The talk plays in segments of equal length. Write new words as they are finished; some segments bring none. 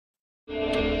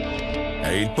È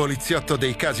il poliziotto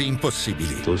dei casi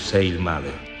impossibili. Tu sei il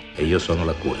male e io sono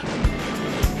la cura.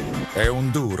 È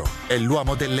un duro, è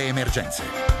l'uomo delle emergenze.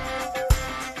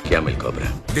 Chiama il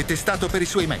COBRA. Detestato per i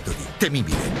suoi metodi,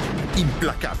 temibile,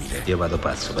 implacabile. Io vado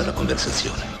pazzo per la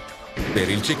conversazione. Per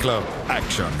il ciclo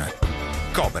Action,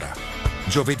 COBRA.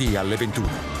 Giovedì alle 21,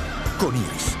 con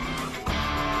Iris.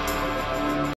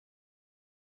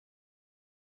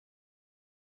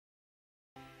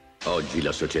 Oggi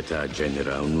la società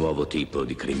genera un nuovo tipo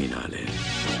di criminale.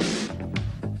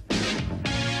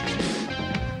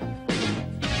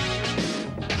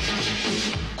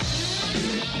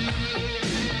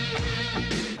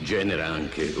 Genera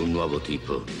anche un nuovo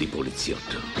tipo di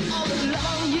poliziotto.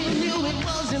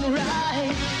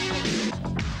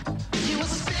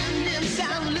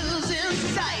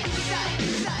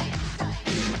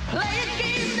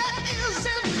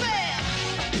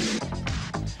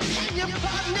 Your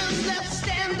partner's left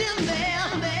standing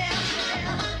there, there.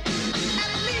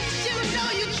 At least you know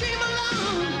you dream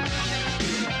alone.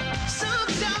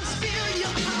 Sometimes feel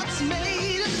your heart's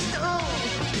made of stone.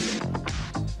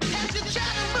 As you try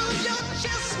to move your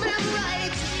adjustment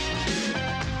right,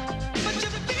 but you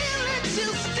feel it,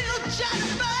 you still try to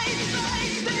fight,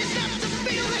 fight. Then you got to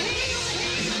feel the heat,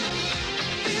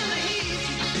 feel the heat.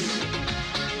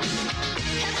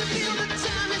 As you feel the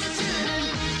time is turning,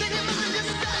 then your mind just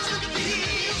starts to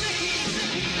feel the heat,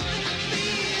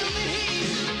 feel the heat.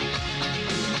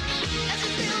 As you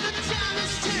feel the time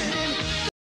is turning.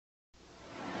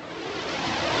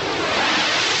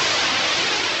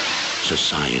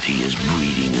 Society is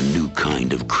breeding a new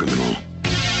kind of criminal.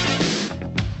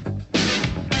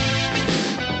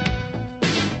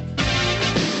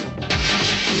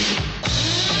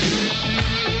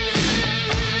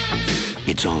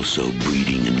 It's also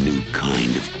breeding a new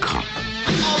kind of cop.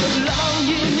 All along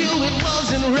you knew it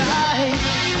wasn't right.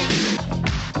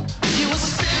 You were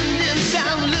spending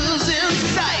time losing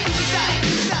sight, sight,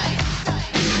 sight,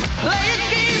 sight. Play a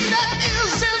game that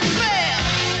isn't fair,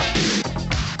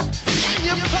 and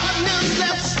your partner's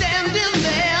left standing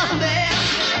there, there.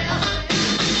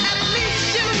 At least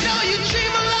you know you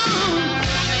dream alone.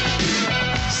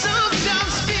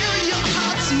 Sometimes feel your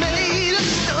heart's made of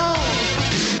stone.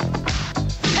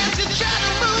 As you try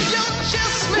to move your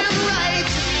adjustment right,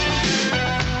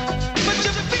 but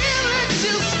you feel it,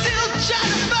 you still try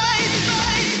to fight,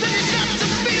 fight. Then you got to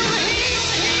feel the heat,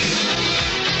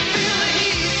 feel the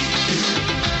heat.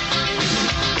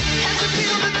 As you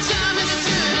feel the time is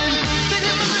turning, then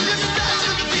your mind just starts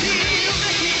to feel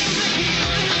the heat,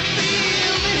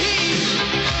 feel the heat.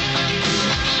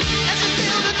 As you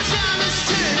feel the time is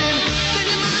turning, then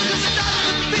your mind just starts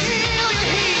to feel the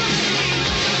heat.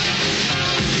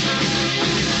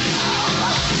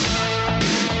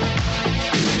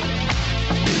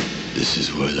 This is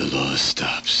where the law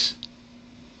stops,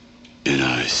 and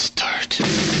I start.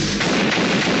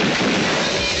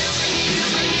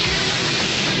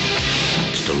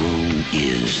 Stallone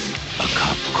is a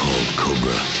cop called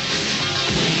Cobra,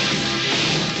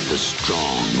 the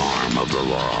strong arm of the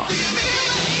law.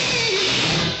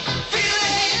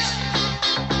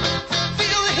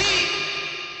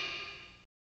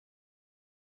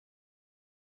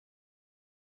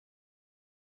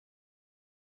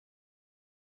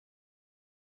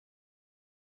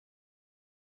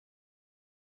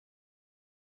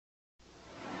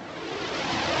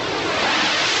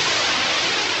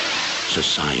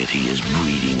 Society is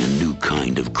breeding a new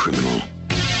kind of criminal.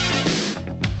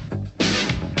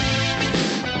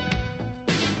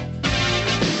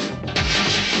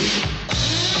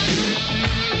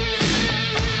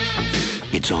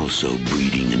 It's also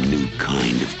breeding a new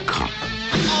kind of cop.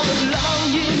 All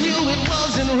along you knew it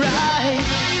wasn't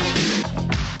right.